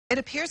It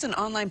appears an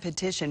online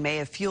petition may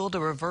have fueled a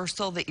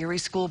reversal. The Erie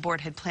School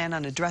Board had planned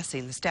on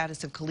addressing the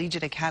status of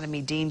Collegiate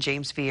Academy Dean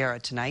James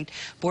Vieira tonight.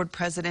 Board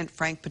President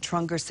Frank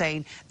Petrunger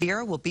saying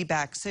Vieira will be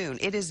back soon.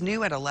 It is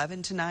new at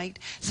 11 tonight.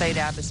 Said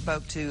Abbas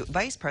spoke to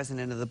Vice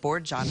President of the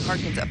Board, John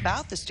Harkins,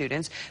 about the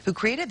students who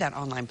created that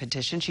online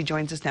petition. She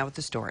joins us now with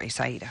the story.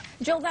 Saida.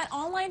 Jill, that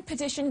online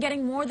petition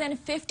getting more than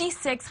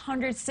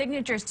 5,600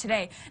 signatures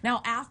today.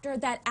 Now, after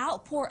that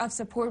outpour of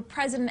support,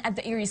 President at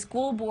the Erie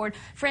School Board,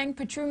 Frank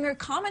Petrunger,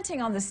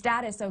 commenting on the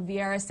status of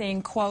Vieira,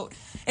 saying, quote,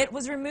 "It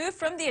was removed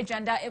from the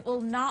agenda. It will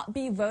not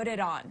be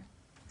voted on."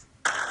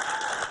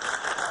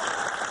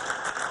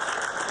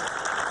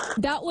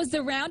 That was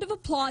the round of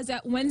applause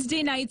at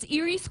Wednesday night's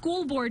Erie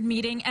School Board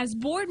meeting as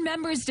board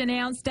members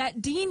announced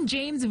that Dean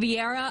James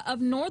Vieira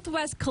of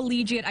Northwest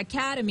Collegiate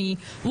Academy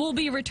will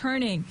be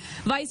returning.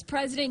 Vice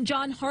President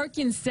John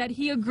Harkins said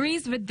he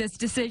agrees with this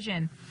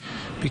decision.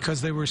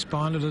 Because they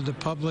responded to the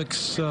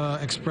public's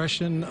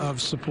expression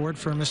of support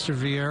for Mr.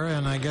 Vieira,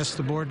 and I guess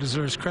the board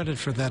deserves credit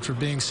for that, for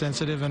being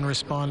sensitive and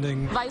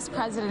responding. Vice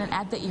President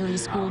at the Erie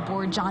School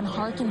Board, John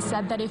Harkins,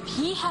 said that if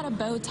he had a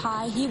bow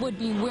tie, he would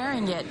be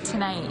wearing it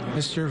tonight.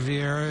 Mr.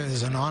 Vieira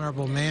is an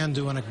honorable man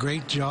doing a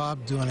great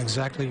job, doing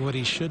exactly what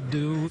he should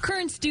do.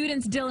 Current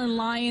students Dylan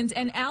Lyons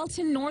and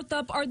Alton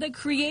Northup are the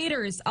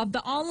creators of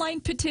the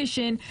online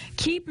petition,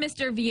 Keep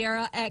Mr.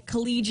 Vieira at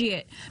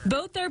Collegiate.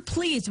 Both are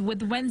pleased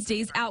with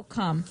Wednesday's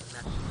outcome.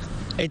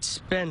 It's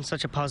been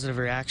such a positive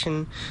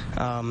reaction.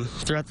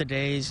 Throughout the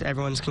days,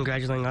 everyone's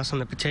congratulating us on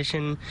the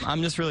petition.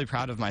 I'm just really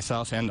proud of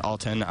myself and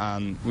Alton.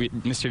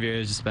 Mr. Vieira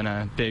has just been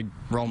a big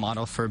role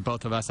model for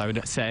both of us, I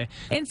would say.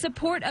 In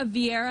support of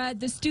Vieira,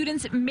 the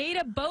students made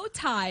a bow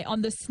tie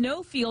on the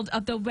snow field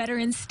of the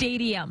Veterans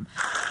Stadium.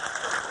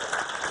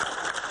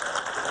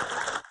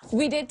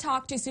 We did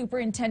talk to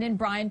Superintendent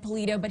Brian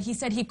Polito, but he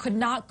said he could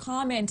not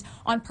comment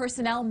on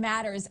personnel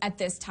matters at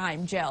this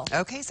time. Jill.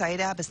 Okay,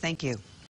 Saida Abbas, thank you.